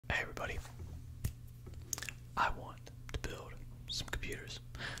Hey everybody, I want to build some computers,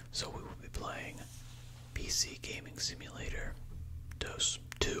 so we will be playing PC Gaming Simulator DOS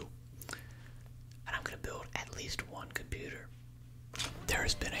 2, and I'm going to build at least one computer. There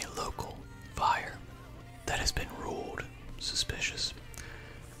has been a local fire that has been ruled suspicious,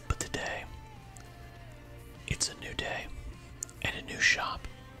 but today, it's a new day and a new shop.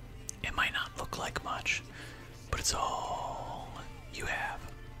 It might not look like much, but it's all you have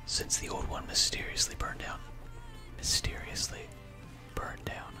since the old one mysteriously burned down. Mysteriously burned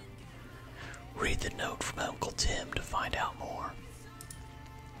down. Read the note from Uncle Tim to find out more.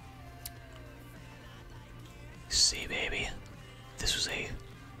 See, baby, this was a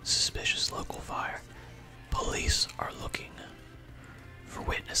suspicious local fire. Police are looking for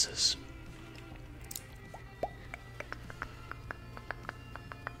witnesses.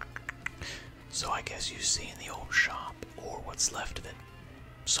 So I guess you've seen the old shop, or what's left of it.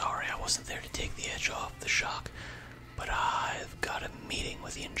 Sorry I wasn't there to take the edge off the shock, but I've got a meeting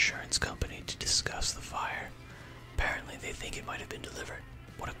with the insurance company to discuss the fire. Apparently they think it might have been delivered.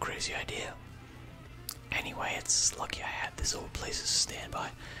 What a crazy idea. Anyway, it's lucky I had this old place as a standby.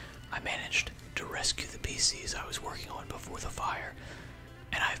 I managed to rescue the PCs I was working on before the fire,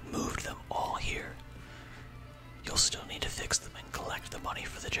 and I've moved them all here. You'll still need to fix them and collect the money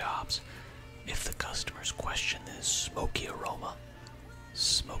for the jobs. If the customers question this smoky aroma,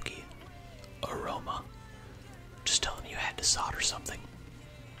 just tell them you had to solder something.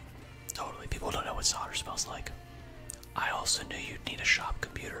 Totally, people don't know what solder smells like. I also knew you'd need a shop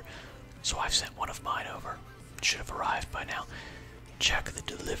computer, so I've sent one of mine over. It should have arrived by now. Check the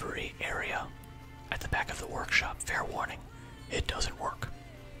delivery area at the back of the workshop. Fair warning, it doesn't work.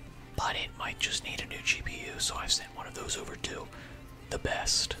 But it might just need a new GPU, so I've sent one of those over too. The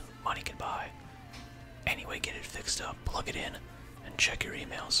best money can buy. Anyway, get it fixed up, plug it in, and check your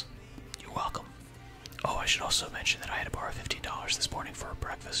emails. You're welcome. Oh, I should also mention that I had to borrow $15 this morning for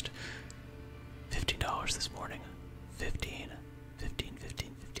breakfast. $15 this morning. $15.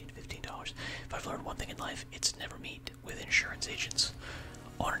 If I've learned one thing in life, it's never meet with insurance agents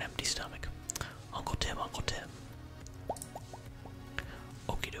on an empty stomach. Uncle Tim.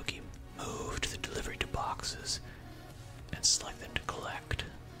 Okie dokie. Move to the delivery to boxes and select them to collect.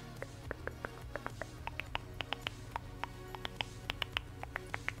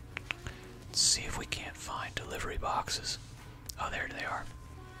 Let's see if we can't find delivery boxes. Oh, there they are.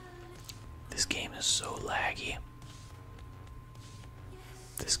 This game is so laggy.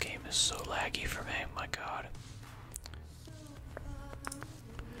 This game is so laggy for me, my god.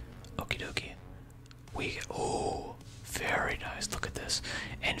 Okie dokie. Oh, very nice. Look at this.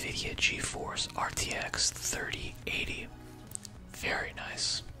 NVIDIA GeForce RTX 3080. Very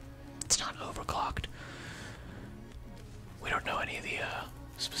nice. It's not overclocked. We don't know any of the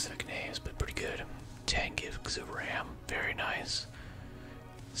specific names, but pretty good. 10 gigs of RAM. Very nice.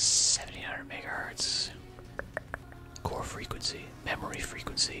 1700 megahertz. Core frequency, memory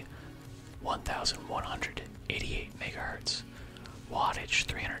frequency, 1188 megahertz. Wattage,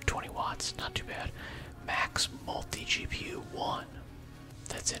 320 watts, not too bad. Max multi-GPU 1.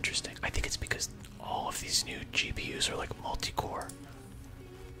 That's interesting. I think it's because all of these new GPUs are like multi-core.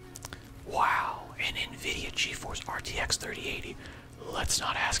 Wow, an NVIDIA GeForce RTX 3080. Let's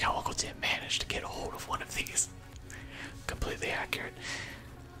not ask how Uncle Tim managed to get a hold of one of these. Completely accurate.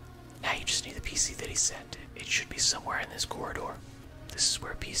 Now you just need the PC that he sent. It should be somewhere in this corridor. This is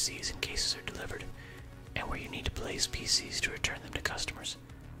where PCs and cases are delivered, and where you need to place PCs to return them to customers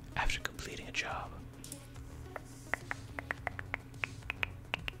after completing a job.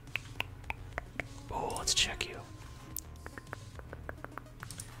 Oh, let's check you.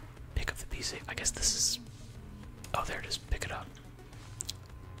 Pick up the PC. I guess this is... Oh, there it is. Pick it up.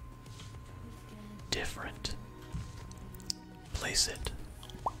 Different. Place it.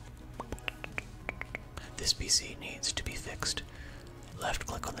 This PC needs to be fixed. Left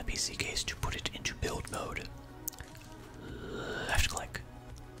click on the PC case to put it into build mode. Left click.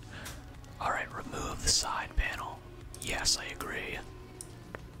 Alright, remove the side panel. Yes, I agree.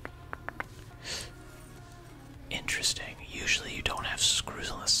 Interesting. Usually you don't have screws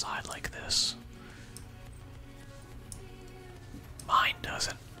on the side like this. Mine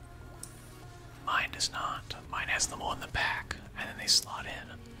doesn't. Mine does not. Mine has them on the back, and then they slot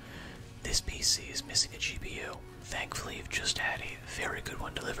in. This PC is missing a GPU. Thankfully, you've just had a very good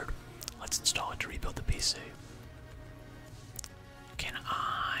one delivered. Let's install it to rebuild the PC. Can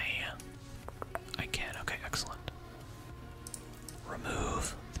I? I can. Okay, excellent.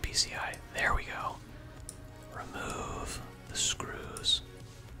 Remove the PCI. There we go. Remove the screws.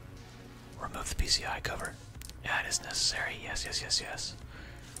 Remove the PCI cover. Yeah, it is necessary. Yes.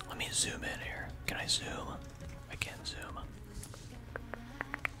 zoom in here? Can I zoom? I can zoom.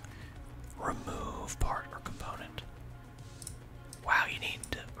 Remove part or component. Wow, you need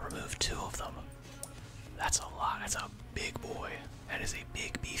to remove 2 of them. That's a lot. That's a big boy. That is a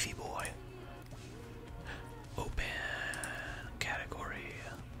big, beefy boy. Open category.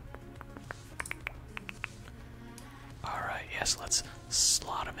 Alright, yes, let's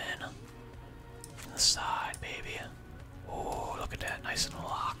slot them in from the side, baby. Oh, look at that. Nice and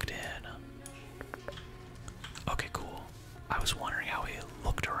locked in. Okay, cool. I was wondering how he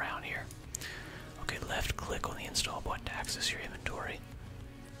looked around here. Okay, left click on the install button to access your inventory.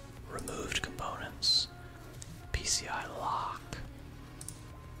 Removed components. PCI lock.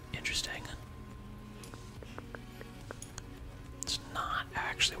 Interesting. It's not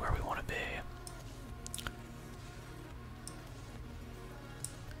actually where we want to be.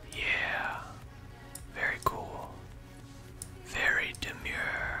 Yeah. Very cool. Very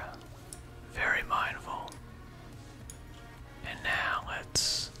demure. Very mindful. And now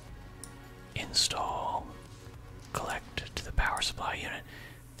let's install, collect to the power supply unit.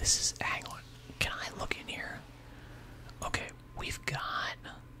 This is, hang on, can I look in here? Okay, we've got,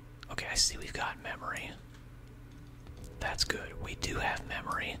 okay, I see we've got memory. That's good. We do have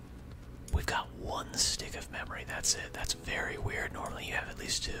memory. We've got 1 stick of memory, that's it. That's very weird. Normally you have at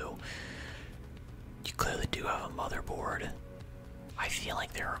least 2. You clearly do have a motherboard. I feel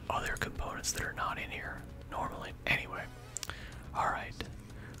like there are other components that are not in here normally. Anyway, alright.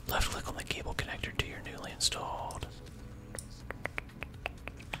 Left click on the cable connector to your newly installed.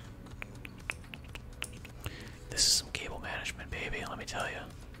 This is some cable management, baby, let me tell you.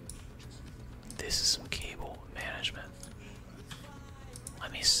 This is some cable management.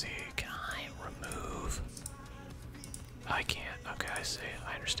 Let me see, can I remove? I can't. Okay, I see,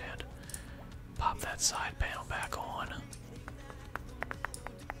 I understand. Pop that side panel back on.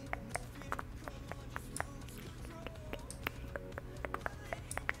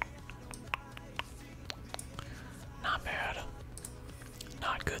 Not bad.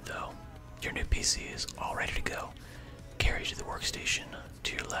 Not good though. Your new PC is all ready to go. Carry it to the workstation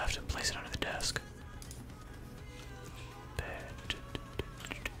to your left and place it under the desk.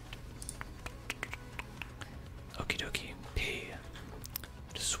 Okie dokie. P.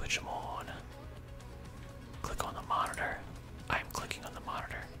 To switch them on. Click on the monitor. I'm clicking on the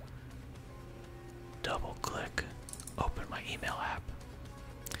monitor. Double click. Open my email app.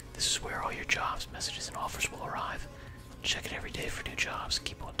 This is where all your jobs, messages, and offers will arrive. Check it every day for new jobs.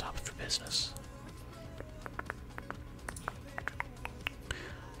 Keep on top of your business.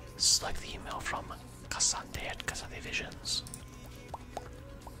 Select the email from Casante at Casante Visions.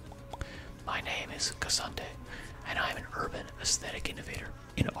 My name is Casante, and I am an urban aesthetic innovator,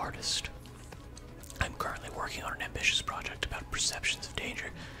 an artist. I'm currently working on an ambitious project about perceptions of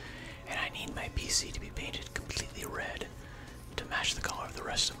danger, and I need my PC to be painted completely red to match the color of the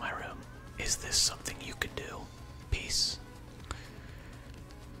rest of my room. Is this something you can do? Peace.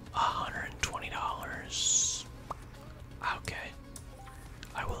 $120. Okay.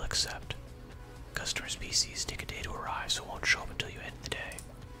 I will accept. Customers' PCs take a day to arrive, so it won't show up until you end the day.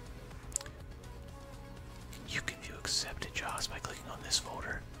 You can view accepted jobs by clicking on this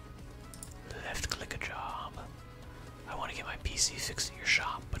folder. Left click a job. I want to get my PC fixed at your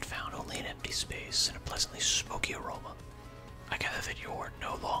shop, but found only an empty space and a pleasantly smoky aroma. I gather that you're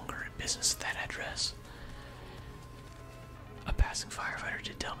no longer in business at that address. A passing firefighter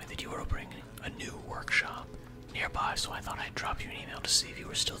did tell me that you were opening a new workshop nearby, so I thought I'd drop you an email to see if you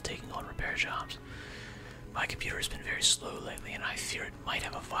were still taking on repair jobs. My computer has been very slow lately, and I fear it might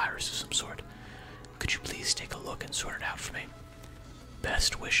have a virus of some sort. Could you please take a look and sort it out for me?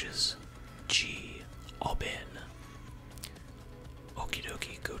 Best wishes, G. Albin. Okie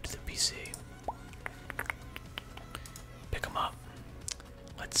dokie, go to the PC. Pick them up.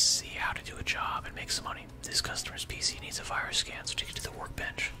 Let's see how to do a job and make some money. This customer's PC needs a virus scan, so take it to the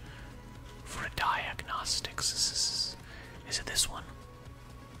workbench for a diagnostics. Is it this one?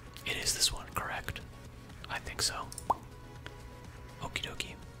 It is this one, correct? I think so. Okie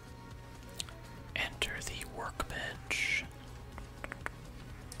dokie. Enter the workbench.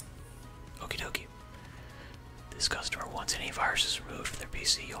 Okie dokie. This customer wants any viruses removed from their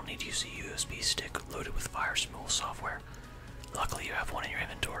PC. You'll need to use a USB stick loaded with virus removal software. Luckily, you have one in your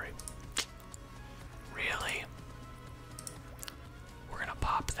inventory. Really? We're gonna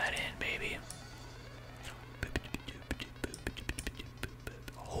pop that in, baby.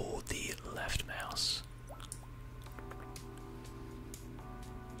 Hold the left mouse.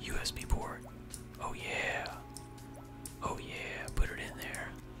 USB port. Oh yeah. Oh yeah, put it in there.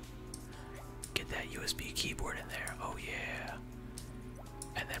 Get that USB keyboard in there. Oh yeah.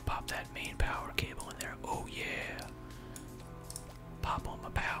 And then pop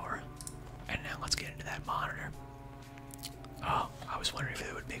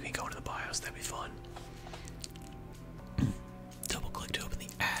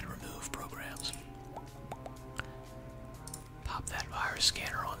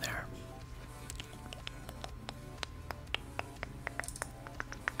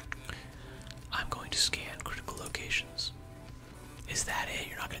it?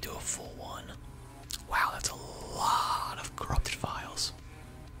 You're not gonna do a full one? Wow, that's a lot of corrupted files.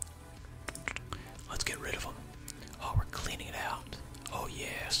 Let's get rid of them. Oh, we're cleaning it out. Oh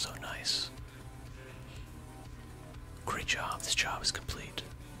yeah, so nice. Great job, this job is complete.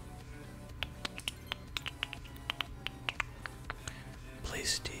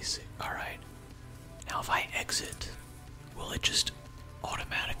 Place DC. Alright. Now if I exit, will it just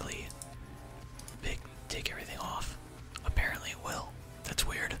automatically take everything off? Apparently it will. That's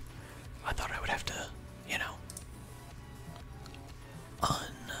weird. I thought I would have to, you know,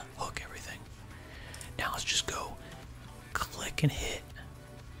 unhook everything. Now let's just go click and hit.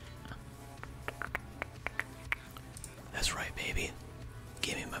 That's right, baby.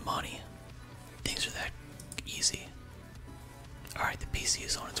 Give me my money. Things are that easy. Alright, the PC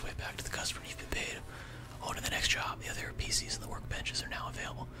is on its way back to the customer and you've been paid. On to the next job. The other PCs and the workbenches are now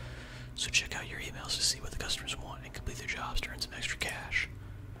available. So check out your emails to see what the customers want and complete their jobs to earn some extra cash.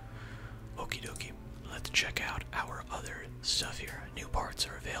 Okie dokie. Let's check out our other stuff here. New parts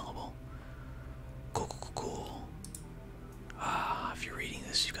are available. Cool. If you're reading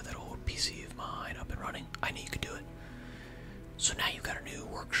this, you've got that old PC of mine up and running. I knew you could do it. So now you've got a new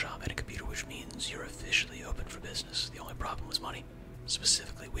workshop and a computer, which means you're officially open for business. The only problem was money.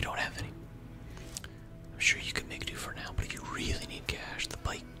 Specifically, we don't have any. I'm sure you can make do for now, but if you really need cash, the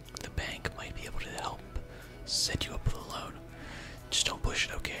bank might be able to help set you up with a loan. Just don't push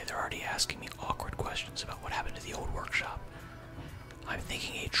it, okay? They're already asking me awkward questions about what happened to the old workshop. I'm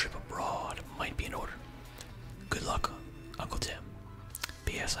thinking a trip abroad might be in order. Good luck, Uncle Tim.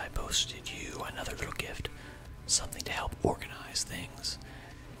 P.S. I posted you another little gift. Something to help organize things.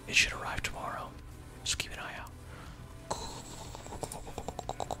 It should arrive tomorrow, so keep an eye out.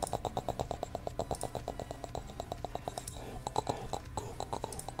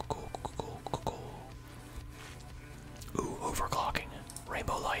 Ooh, overclocking.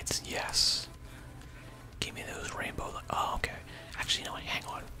 Rainbow lights, yes. Give me those rainbow lights. Oh, okay. Actually, you know what? Hang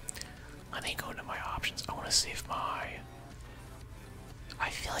on. Let me go into my options. I want to see if I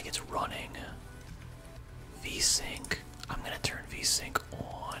feel like it's running. VSync. I'm gonna turn VSync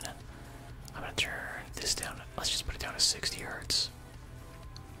on. I'm gonna turn this down. Let's just put it down to 60 Hertz.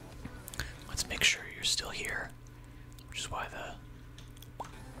 Let's make sure you're still here, which is why the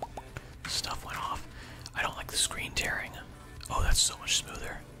stuff went off. I don't like the screen tearing. Oh, that's so much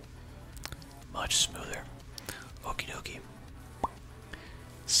smoother. Much smoother. Okie dokie.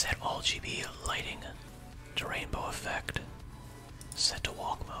 Set all GB lighting to rainbow effect. Set to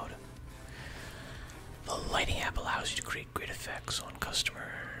walk mode. The lighting app allows you to create great effects on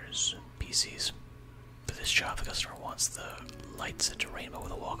customers' PCs. For this job, the customer wants the light set to rainbow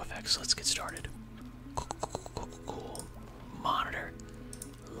with a walk effect, so let's get started. Cool. Monitor.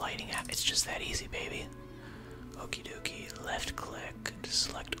 Lighting app. It's just that easy, baby. Okie dokie. Left click to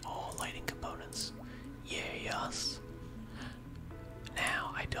select all lighting components. Yes.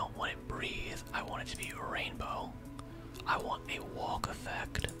 Now, I don't want it breathe. I want it to be rainbow. I want a walk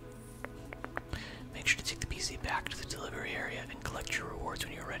effect. Make sure to take the PC back to the delivery area and collect your rewards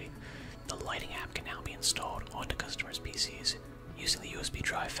when you're ready. The lighting app can now be installed onto customers' PCs using the USB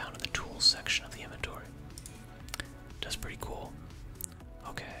drive found in the tools section of the inventory. That's pretty cool.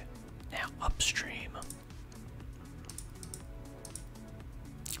 Okay, now upstream.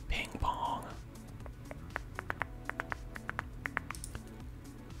 Ping pong.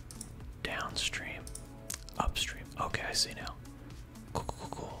 Downstream. Upstream. Okay, I see now.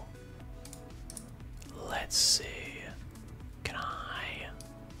 Cool. Let's see. Can I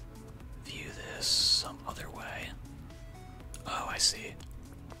view this some other way? Oh, I see.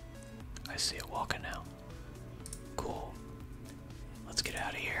 I see it walking now. Cool. Let's get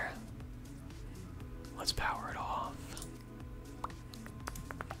out of here. Let's power it off.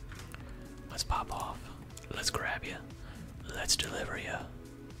 Let's pop off. Let's grab you. Let's deliver you.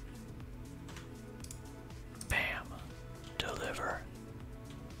 Bam. Deliver.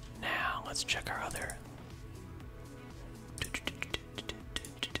 Now, let's check our other.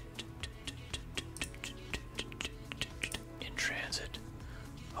 In transit.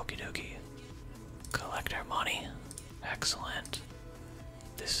 Okie dokie. Collect our money. Excellent.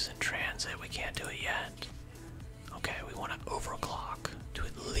 This is in transit. We can't do it yet. Okay, we want to overclock to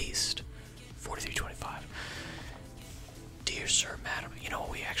at least 4325. Dear sir, madam, you know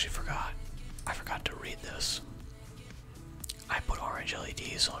what we actually forgot? I forgot to read this. I put orange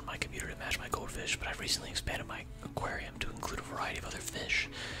LEDs on my computer to match my goldfish, but I've recently expanded my aquarium to include a variety of other fish,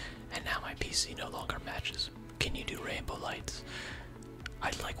 and now my PC no longer matches. Can you do rainbow lights?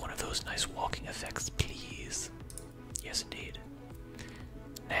 I'd like one of those nice walking effects, please. Yes, indeed.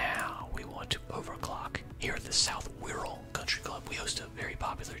 Now, we want to overclock. Here at the South Wirral Country Club, we host a very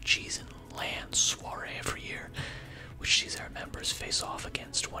popular cheese and land soiree every year, which sees our members face off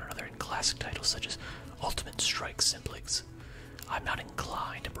against one another in classic titles such as Ultimate Strike Simplix. I'm not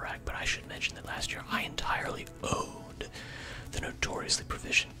inclined to brag, but I should mention that last year I entirely owned the notoriously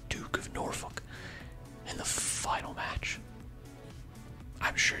proficient Duke of Norfolk in the final match.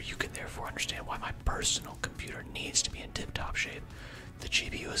 I'm sure you can therefore understand why my personal computer needs to be in tip-top shape. The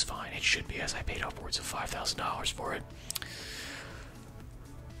GPU is fine. It should be, as I paid upwards of $5,000 for it.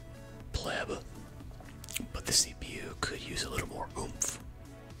 Pleb. But the CPU could use a little more oomph.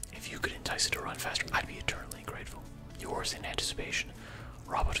 If you could entice it to run faster, I'd be eternally grateful. Yours in anticipation,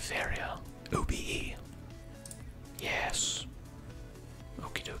 Robert Feria, OBE. Yes.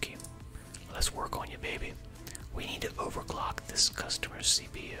 Okie dokie. Let's work on you, baby. We need to overclock this customer's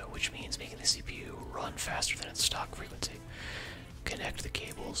CPU, which means making the CPU run faster than its stock frequency. Connect the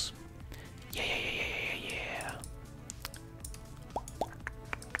cables. Yeah.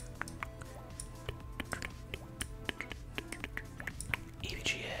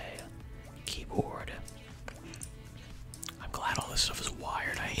 EVGA. Keyboard. I'm glad all this stuff is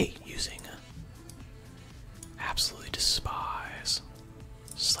wired. I hate using. Absolutely despise.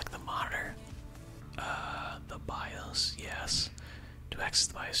 Just like the monitor. The BIOS, yes. To access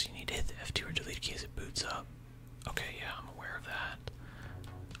the BIOS, you need to hit the F2 or delete key as it boots up. Okay, yeah, I'm aware of that.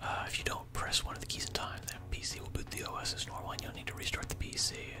 If you don't press one of the keys in time, then PC will boot the OS as normal and you'll need to restart the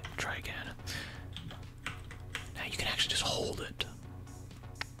PC. Try again. Now you can actually just hold it.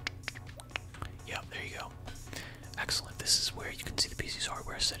 Yep, there you go. Excellent. This is where you can see the PC's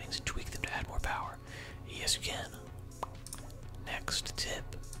hardware settings and tweak them to add more power. Yes, you can. Next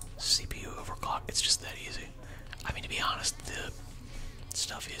tip. CPU overclock. It's just that easy. I mean, to be honest, the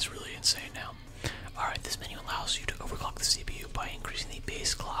stuff is really insane now. Alright, this menu allows you to overclock the CPU by increasing the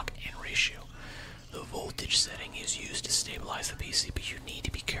base clock and ratio. The voltage setting is used to stabilize the PC, but you need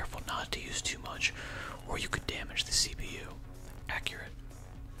to be careful not to use too much, or you could damage the CPU. Accurate.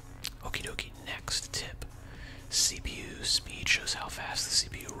 Okie dokie, next tip. CPU speed shows how fast the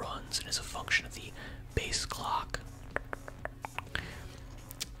CPU runs and is a function of the base clock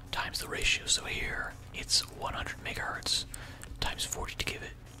times the ratio. So here it's 100 megahertz times 40 to give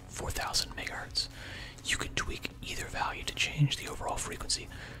it 4000 megahertz. You can tweak either value to change the overall frequency,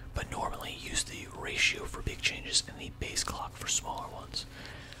 but normally use the ratio for big changes and the base clock for smaller ones.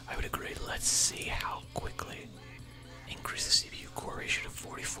 I would agree. Let's see how quickly. Increase the CPU core ratio to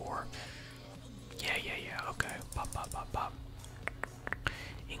 44. Yeah, okay. Pop.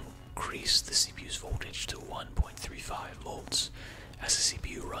 Increase the CPU's voltage to 1.35 volts. As the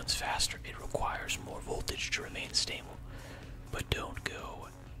CPU runs faster, it requires more voltage to remain stable. But don't go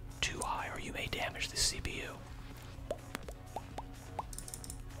too high or you may damage the CPU.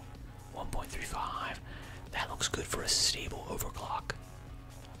 1.35. That looks good for a stable overclock.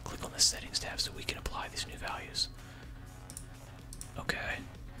 Click on the settings tab so we can apply these new values. Okay.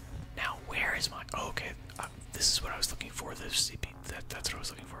 Now where is my... Oh, okay. This is what I was looking for. The CPU. That's what I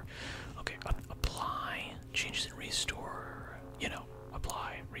was looking for. Okay. Apply. Changes and restore. You know.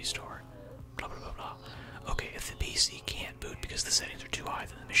 Apply. Restore. Blah, blah, blah, blah. Okay. If the PC can't boot because the settings are too high,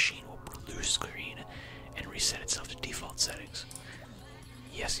 then the machine will lose screen and reset itself to default settings.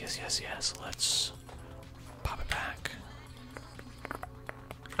 Yes. Let's pop it back.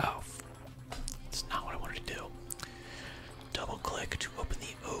 Oh. That's not what I wanted to do. Double click to open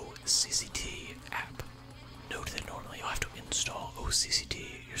the OCCT app. Note that normally you'll have to install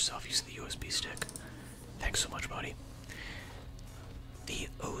OCCT yourself using the USB stick. Thanks so much, buddy. The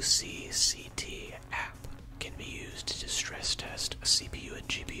OCCT app can be used to stress test a CPU and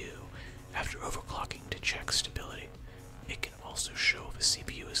GPU after overclocking to check stability. It can also show if a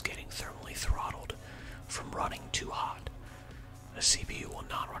CPU is getting thermally throttled from running too hot. A CPU will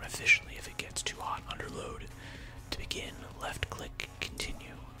not run efficiently if it gets too hot under load. To begin, left-click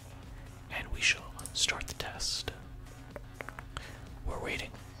Continue, and we shall start the test. We're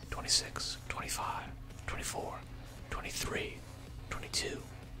waiting. 26, 25, 24, 23, 22,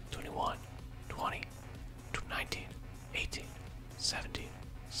 21, 20, 19, 18, 17,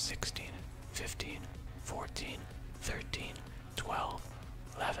 16, 15, 14, 13, 12,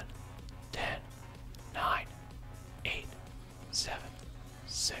 11, 10, 9, 8, 7,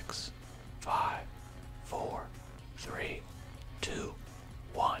 6, 5, 4, 3, 2,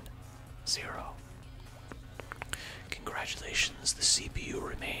 1, 0. Congratulations, the CPU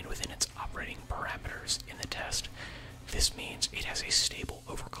remained within its operating parameters in the test. This means it has a stable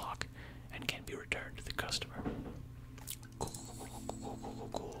overclock and can be returned to the customer.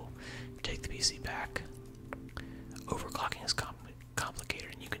 Cool. Take the PC back. Overclocking is complicated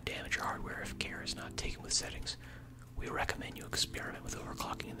and you can damage your hardware is not taken with settings. We recommend you experiment with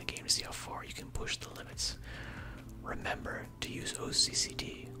overclocking in the game to see how far you can push the limits. Remember to use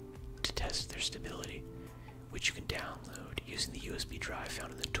OCCD to test their stability, which you can download using the USB drive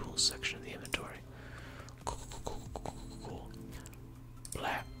found in the tools section of the inventory. Cool.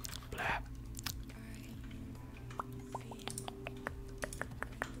 Blap, blap.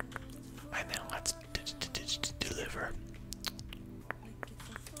 And then let's deliver.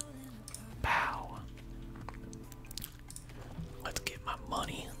 Pow. Let's get my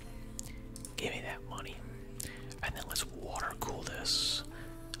money. Give me that money. And then let's water cool this.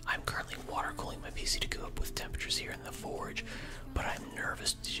 I'm currently water cooling my PC to go up with temperatures here in the forge, but I'm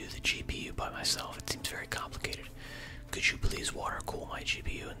nervous to do the GPU by myself. It seems very complicated. Could you please water cool my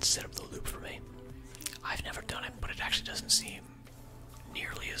GPU and set up the loop for me? I've never done it, but it actually doesn't seem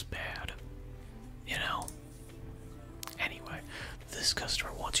nearly as bad. You know? Anyway, this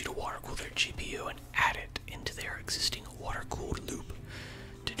customer wants you to water cool their GPU and add it into their existing water cooled loop.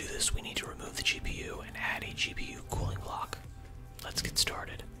 To do this, we need to remove the GPU and add a GPU cooling block. Let's get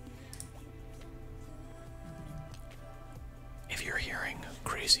started. If you're hearing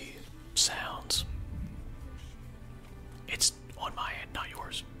crazy sounds, it's on my end, not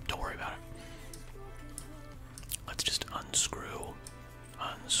yours. Don't worry about it. Let's just unscrew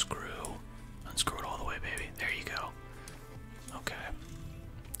it all the way, baby. There you go. Okay.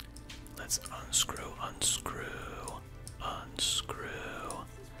 Let's unscrew.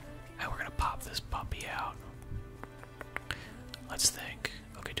 And we're gonna pop this puppy out. Let's think.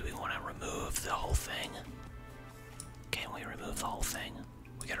 Okay, do we want to remove the whole thing? Can we remove the whole thing?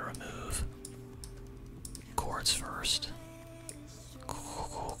 We gotta remove cords first.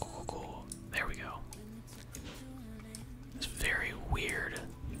 Cool. There we go. It's very weird.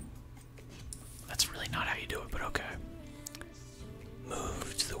 That's really not how you do it, but okay.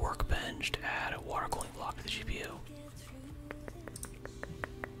 Move to the workbench to add a water cooling block to the GPU.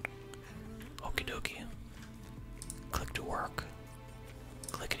 Okie dokie. Click to work.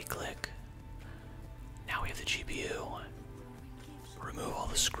 Clickety click. Now we have the GPU. Remove all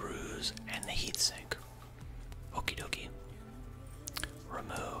the screws and the heatsink. Okie dokie.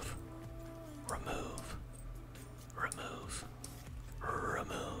 Remove.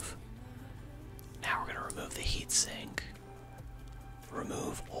 Now we're going to remove the heatsink.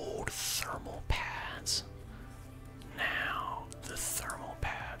 Remove old thermal pads. Now the thermal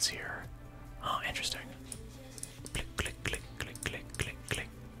pads here. Oh, interesting. Click, click, click, click, click, click, click,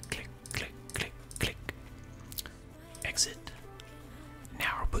 click, click, click, click. Exit.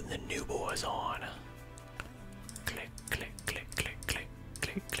 Now we're putting the new boys on. Click, click, click, click, click,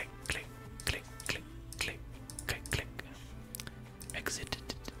 click, click, click, click, click, click, click, click. Exit.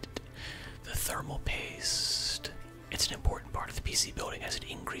 The thermal paste. It's an important part of the PC building as it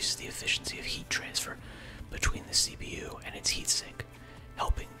increases the efficiency of heat transfer between the CPU and its heatsink,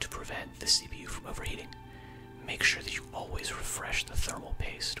 helping to prevent the CPU from overheating. Make sure that you always refresh the thermal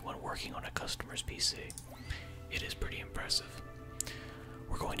paste when working on a customer's PC. It is pretty impressive.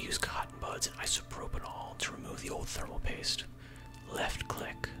 We're going to use cotton buds and isopropanol to remove the old thermal paste. Left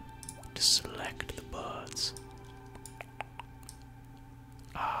click to select the buds.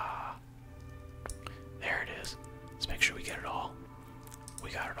 There it is. Let's make sure we get it all. We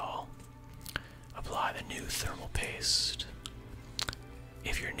got it all. Apply the new thermal paste.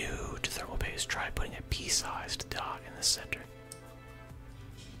 If you're new to thermal paste, try putting a pea-sized dot in the center.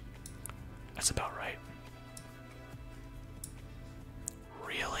 That's about right.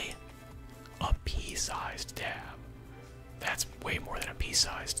 Really? A pea-sized dab. That's way more than a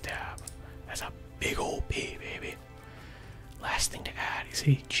pea-sized dab. That's a big old pea, baby. Last thing to add is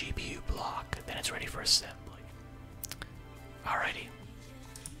a GPU block, then it's ready for assembly. Alrighty.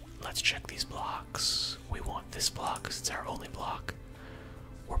 Let's check these blocks. We want this block because it's our only block.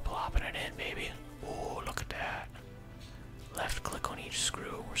 We're plopping it in, baby. Oh, look at that. Left click on each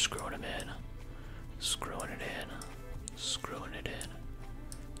screw. We're screwing them in. Screwing it in. Screwing it in.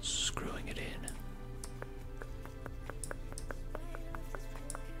 Screwing it in.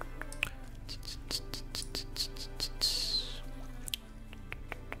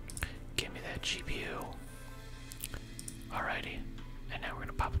 Give me that GPU. Alrighty. And now we're going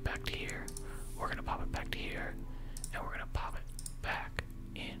to pop it back to here. We're going to pop it back to here. And we're going to pop it back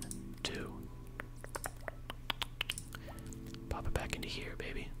into. Pop it back into here,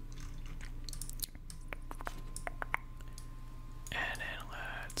 baby. And then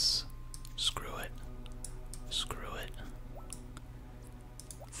let's screw it. Screw it.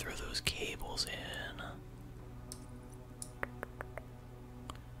 Throw those cables in.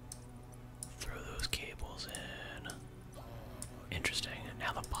 Throw those cables in. Interesting.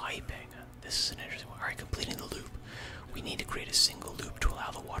 Now the piping. This is an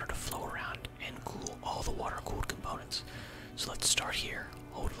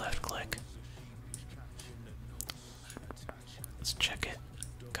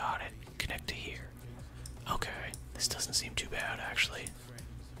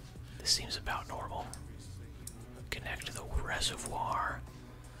seems about normal. Connect to the reservoir.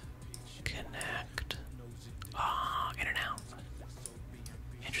 Connect. In and out.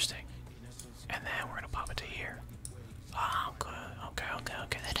 Interesting. And then we're gonna pop it to here. Good. Okay.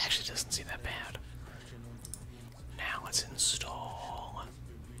 That actually doesn't seem that bad. Now let's install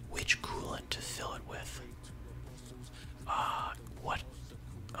which coolant to fill it with. What?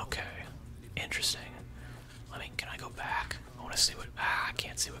 Okay. Interesting. Can I go back? I want to see what, I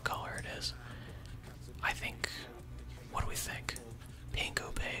can't see what color it is. I think, what do we think? Pink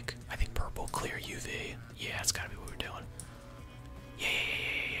opaque. I think purple clear UV. Yeah, it's gotta be what we're doing.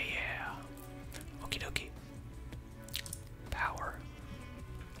 Yeah. Okie dokie. Power.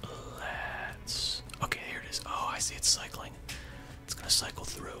 Okay, here it is. Oh, I see it's cycling. It's gonna cycle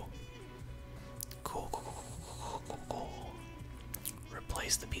through. Cool.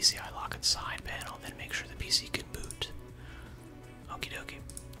 Replace the PCI lock and side panel, then make sure the PC can boot. Okie dokie.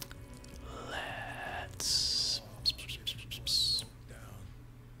 Let's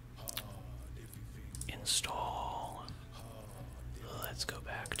install. Let's go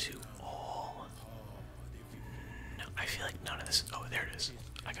back to all. No, I feel like none of this. Oh, there it is.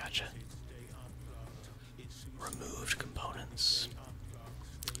 I gotcha. Removed components.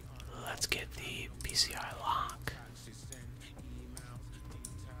 Let's get the PCI lock.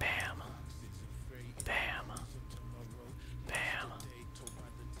 Bam.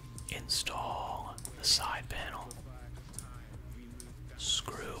 Install the side panel.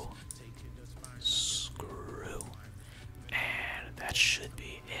 Screw. And that should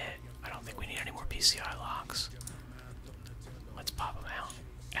be it. I don't think we need any more PCI locks. Let's pop them out.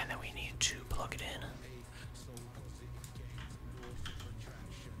 And then we need to plug it in.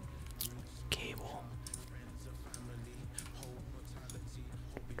 Cable.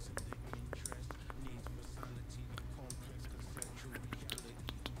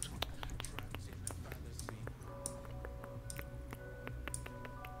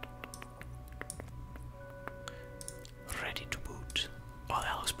 Ready to boot. Oh,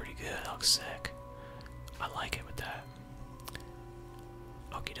 that looks pretty good. That looks sick. I like it with that.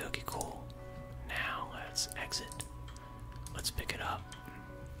 Okie dokie, cool. Now let's exit. Let's pick it up.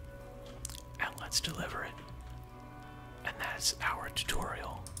 And let's deliver it. And that's our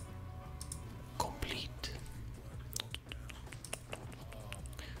tutorial complete.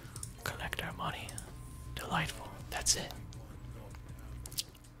 Collect our money. Delightful. That's it.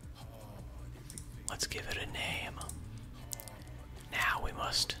 Let's give it a name. Now we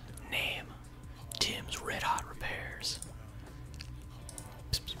must name Tim's Red Hot Repairs.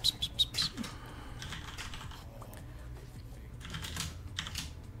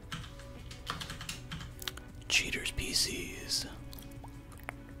 Cheaters PCs.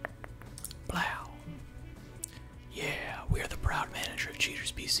 Blow. Yeah, we are the proud manager of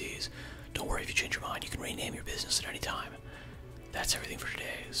Cheaters PCs. Don't worry if you change your mind, you can rename your business at any time. That's everything for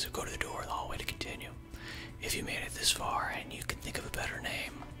today, so go to the door in the hallway to continue. If you made it this far and you can think of a better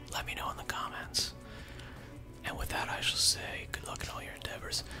name, let me know in the comments. And with that, I shall say good luck in all your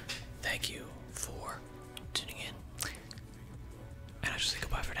endeavors. Thank you for tuning in. And I shall say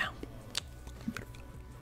goodbye for now.